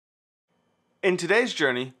In today's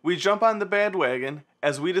journey, we jump on the bandwagon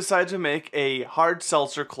as we decide to make a hard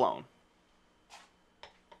seltzer clone.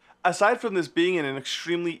 Aside from this being an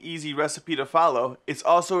extremely easy recipe to follow, it's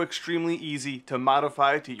also extremely easy to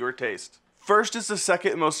modify to your taste. First is the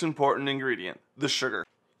second most important ingredient, the sugar.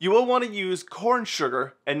 You will want to use corn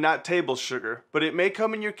sugar and not table sugar, but it may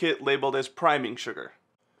come in your kit labeled as priming sugar.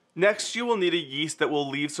 Next, you will need a yeast that will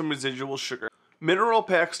leave some residual sugar, mineral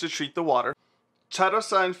packs to treat the water,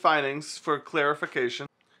 chitosan finings for clarification,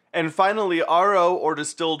 and finally RO or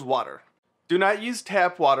distilled water. Do not use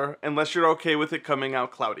tap water unless you're okay with it coming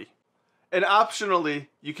out cloudy. And optionally,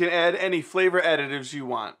 you can add any flavor additives you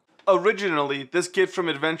want. Originally, this kit from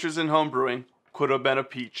Adventures in Homebrewing could have been a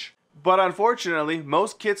peach. But unfortunately,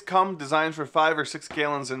 most kits come designed for 5 or 6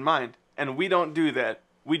 gallons in mind, and we don't do that.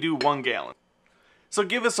 We do 1 gallon. So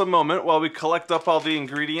give us a moment while we collect up all the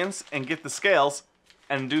ingredients and get the scales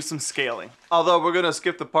and do some scaling. Although we're going to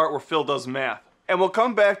skip the part where Phil does math. And we'll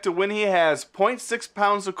come back to when he has 0.6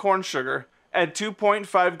 pounds of corn sugar and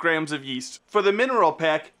 2.5 grams of yeast. For the mineral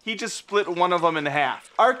pack, he just split one of them in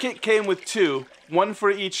half. Our kit came with 2, one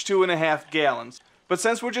for each 2.5 gallons. But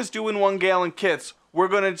since we're just doing 1 gallon kits, we're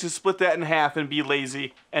going to just split that in half and be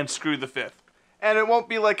lazy and screw the 5th. And it won't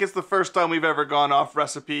be like it's the first time we've ever gone off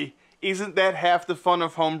recipe. Isn't that half the fun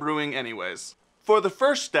of homebrewing anyways? For the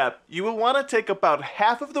first step, you will want to take about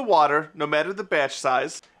half of the water, no matter the batch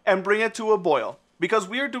size, and bring it to a boil. Because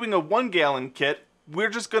we are doing a 1 gallon kit, we're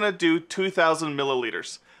just going to do 2,000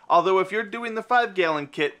 milliliters. Although if you're doing the 5 gallon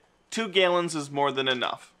kit, 2 gallons is more than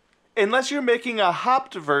enough. Unless you're making a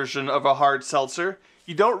hopped version of a hard seltzer,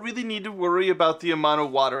 you don't really need to worry about the amount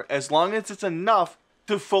of water as long as it's enough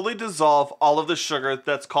to fully dissolve all of the sugar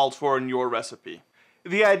that's called for in your recipe.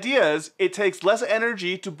 The idea is it takes less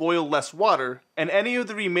energy to boil less water, and any of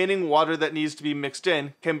the remaining water that needs to be mixed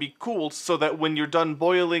in can be cooled so that when you're done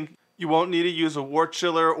boiling, you won't need to use a wort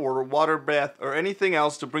chiller or a water bath or anything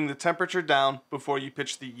else to bring the temperature down before you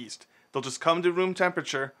pitch the yeast. They'll just come to room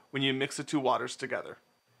temperature when you mix the 2 waters together.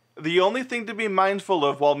 The only thing to be mindful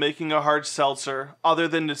of while making a hard seltzer, other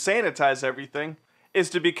than to sanitize everything, is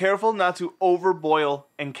to be careful not to overboil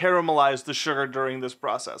and caramelize the sugar during this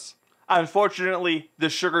process. Unfortunately, the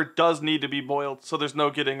sugar does need to be boiled, so there's no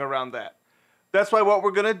getting around that. That's why what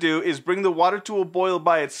we're going to do is bring the water to a boil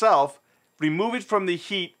by itself, remove it from the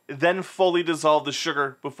heat, then fully dissolve the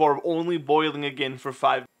sugar before only boiling again for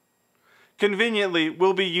 5 minutes. Conveniently,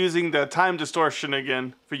 we'll be using the time distortion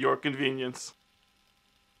again for your convenience.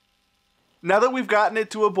 Now that we've gotten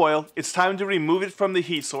it to a boil, it's time to remove it from the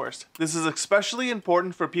heat source. This is especially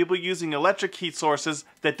important for people using electric heat sources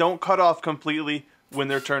that don't cut off completely when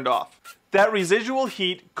they're turned off. That residual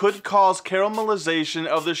heat could cause caramelization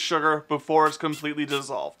of the sugar before it's completely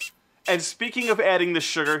dissolved. And speaking of adding the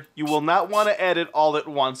sugar, you will not want to add it all at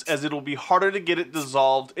once as it will be harder to get it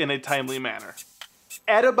dissolved in a timely manner.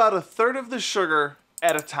 Add about 1/3 of the sugar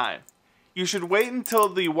at a time. You should wait until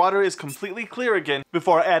the water is completely clear again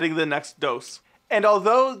before adding the next dose. And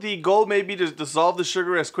although the goal may be to dissolve the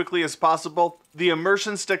sugar as quickly as possible, the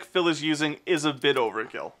immersion stick Phil is using is a bit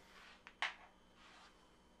overkill.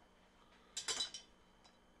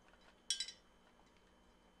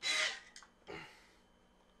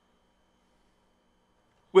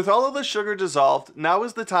 With all of the sugar dissolved, now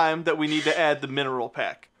is the time that we need to add the mineral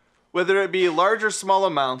pack. Whether it be large or small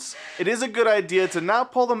amounts, it is a good idea to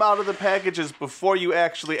not pull them out of the packages before you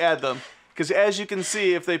actually add them, because as you can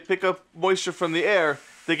see, if they pick up moisture from the air,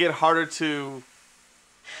 they get harder to...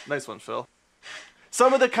 Nice one, Phil.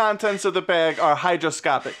 Some of the contents of the bag are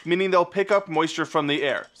hygroscopic, meaning they'll pick up moisture from the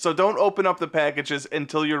air, so don't open up the packages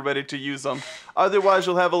until you're ready to use them, otherwise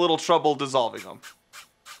you'll have a little trouble dissolving them.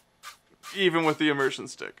 Even with the immersion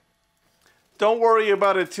stick. Don't worry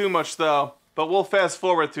about it too much though, but we'll fast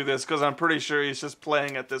forward through this because I'm pretty sure he's just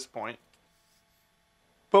playing at this point.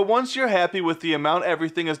 But once you're happy with the amount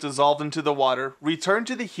everything is dissolved into the water, return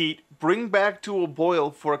to the heat, bring back to a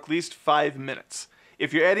boil for at least 5 minutes.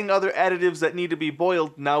 If you're adding other additives that need to be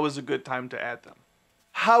boiled, now is a good time to add them.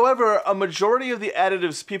 However, a majority of the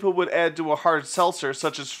additives people would add to a hard seltzer,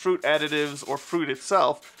 such as fruit additives or fruit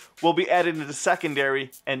itself, will be added into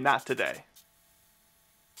secondary and not today.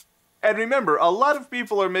 And remember, a lot of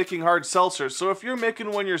people are making hard seltzers, so if you're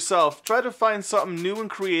making one yourself, try to find something new and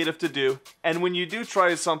creative to do, and when you do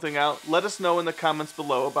try something out, let us know in the comments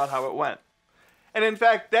below about how it went. And in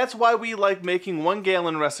fact, that's why we like making 1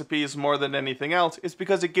 gallon recipes more than anything else, is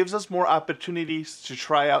because it gives us more opportunities to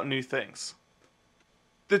try out new things.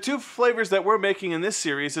 The 2 flavors that we're making in this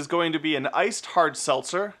series is going to be an iced hard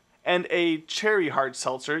seltzer and a cherry hard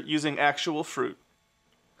seltzer using actual fruit.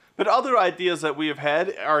 But other ideas that we have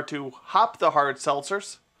had are to hop the hard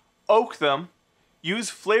seltzers, Oak them, use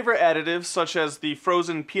flavor additives such as the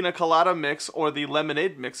frozen pina colada mix or the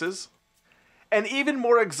lemonade mixes, and even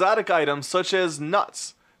more exotic items such as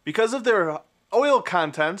nuts. Because of their oil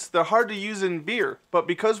contents, they're hard to use in beer, but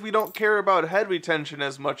because we don't care about head retention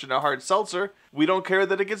as much in a hard seltzer, we don't care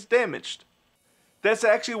that it gets damaged. That's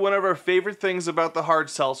actually one of our favorite things about the hard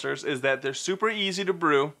seltzers, is that they're super easy to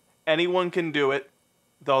brew, anyone can do it,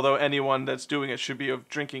 although anyone that's doing it should be of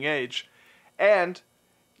drinking age, and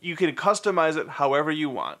you can customize it however you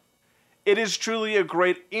want. It is truly a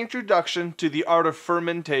great introduction to the art of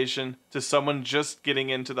fermentation to someone just getting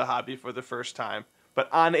into the hobby for the first time, but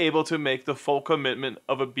unable to make the full commitment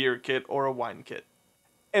of a beer kit or a wine kit.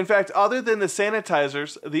 In fact, other than the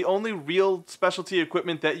sanitizers, the only real specialty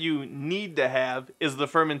equipment that you need to have is the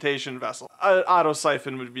fermentation vessel. An auto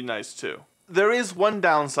siphon would be nice too. There is one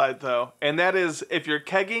downside though, and that is if you're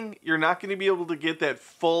kegging, you're not going to be able to get that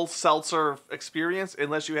full seltzer experience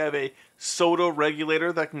unless you have a soda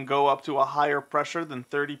regulator that can go up to a higher pressure than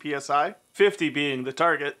 30 psi, 50 being the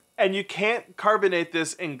target. And you can't carbonate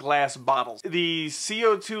this in glass bottles. The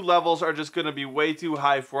CO2 levels are just going to be way too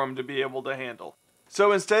high for them to be able to handle.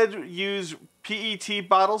 So instead, use PET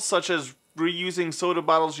bottles such as reusing soda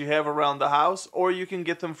bottles you have around the house, or you can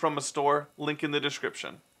get them from a store, link in the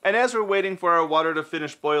description. And as we're waiting for our water to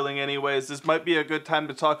finish boiling anyways, this might be a good time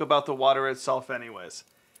to talk about the water itself anyways.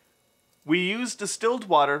 We use distilled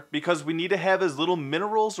water because we need to have as little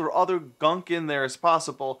minerals or other gunk in there as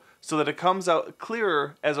possible so that it comes out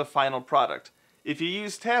clearer as a final product. If you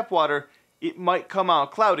use tap water, it might come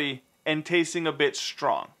out cloudy and tasting a bit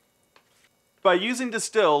strong. By using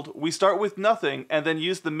distilled, we start with nothing and then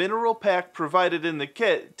use the mineral pack provided in the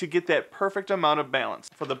kit to get that perfect amount of balance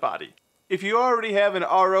for the body. If you already have an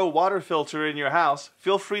RO water filter in your house,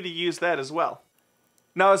 feel free to use that as well.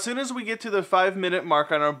 Now, as soon as we get to the 5-minute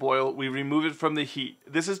mark on our boil, we remove it from the heat.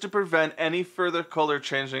 This is to prevent any further color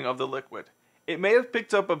changing of the liquid. It may have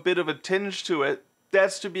picked up a bit of a tinge to it.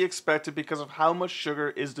 That's to be expected because of how much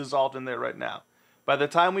sugar is dissolved in there right now. By the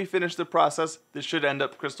time we finish the process, this should end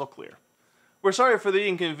up crystal clear. We're sorry for the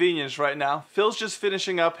inconvenience right now. Phil's just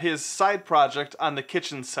finishing up his side project on the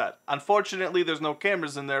kitchen set. Unfortunately, there's no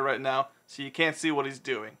cameras in there right now, so you can't see what he's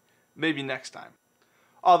doing. Maybe next time.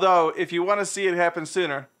 Although, if you want to see it happen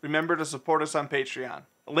sooner, remember to support us on Patreon.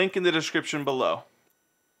 Link in the description below.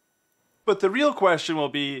 But the real question will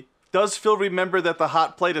be, does Phil remember that the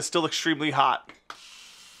hot plate is still extremely hot?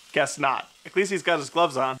 Guess not. At least he's got his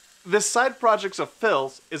gloves on. This side project of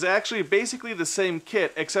Phil's is actually basically the same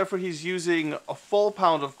kit, except for he's using a full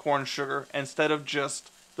pound of corn sugar instead of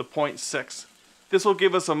just the 0.6. This will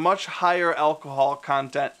give us a much higher alcohol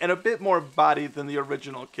content and a bit more body than the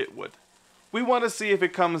original kit would. We want to see if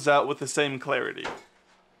it comes out with the same clarity.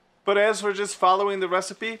 But as we're just following the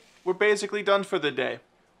recipe, we're basically done for the day.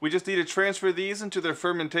 We just need to transfer these into their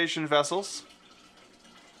fermentation vessels.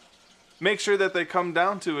 Make sure that they come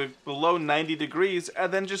down to below 90 degrees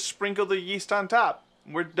and then just sprinkle the yeast on top.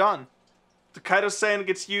 We're done. The chitosan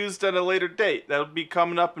gets used at a later date. That'll be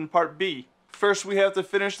coming up in part B. First, we have to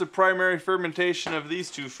finish the primary fermentation of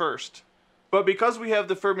these two first. But because we have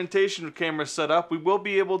the fermentation camera set up, we will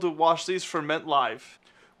be able to watch these ferment live.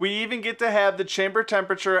 We even get to have the chamber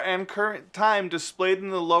temperature and current time displayed in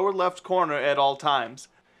the lower left corner at all times.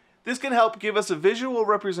 This can help give us a visual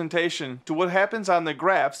representation to what happens on the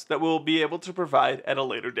graphs that we'll be able to provide at a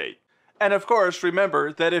later date. And of course,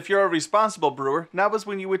 remember that if you're a responsible brewer, now is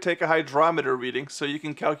when you would take a hydrometer reading so you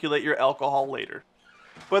can calculate your alcohol later.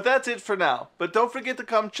 But that's it for now. But don't forget to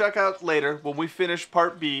come check out later when we finish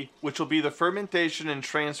part B, which will be the fermentation and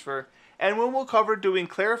transfer, and when we'll cover doing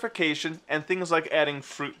clarification and things like adding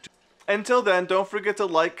fruit. Until then, don't forget to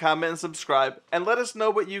like, comment, and subscribe, and let us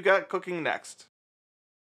know what you got cooking next.